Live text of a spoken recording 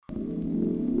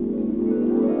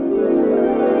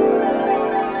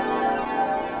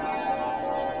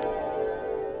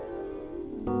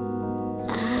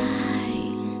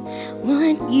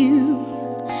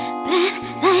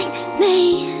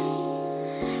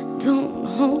Don't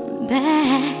hold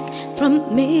back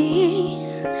from me.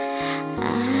 I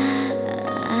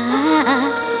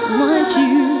want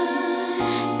you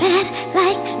bad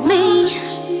like me.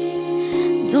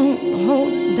 Don't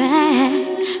hold back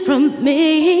from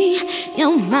me.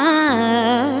 You're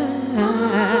mine.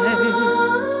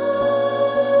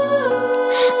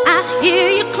 I hear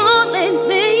you calling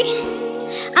me.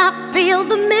 I feel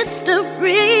the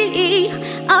mystery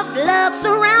of love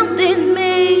surrounding me.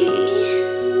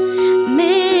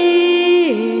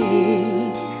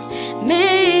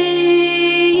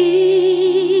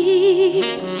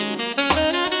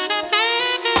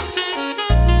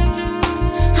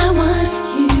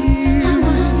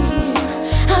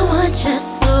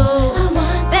 Just so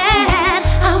bad,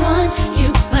 I want you,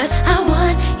 but I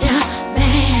want you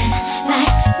bad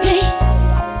like me.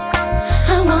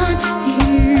 I want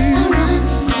you,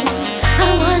 I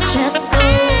want just so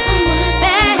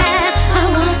bad. I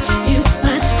want you,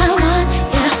 but I want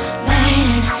you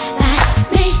bad like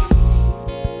me.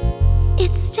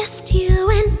 It's just you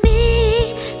and me,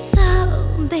 so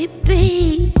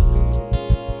baby,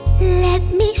 let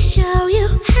me show you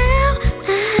how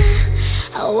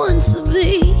I want to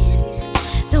be.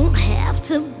 Don't have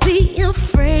to be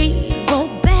afraid. Roll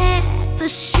back the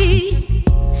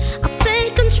sheets. I'll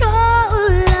take control.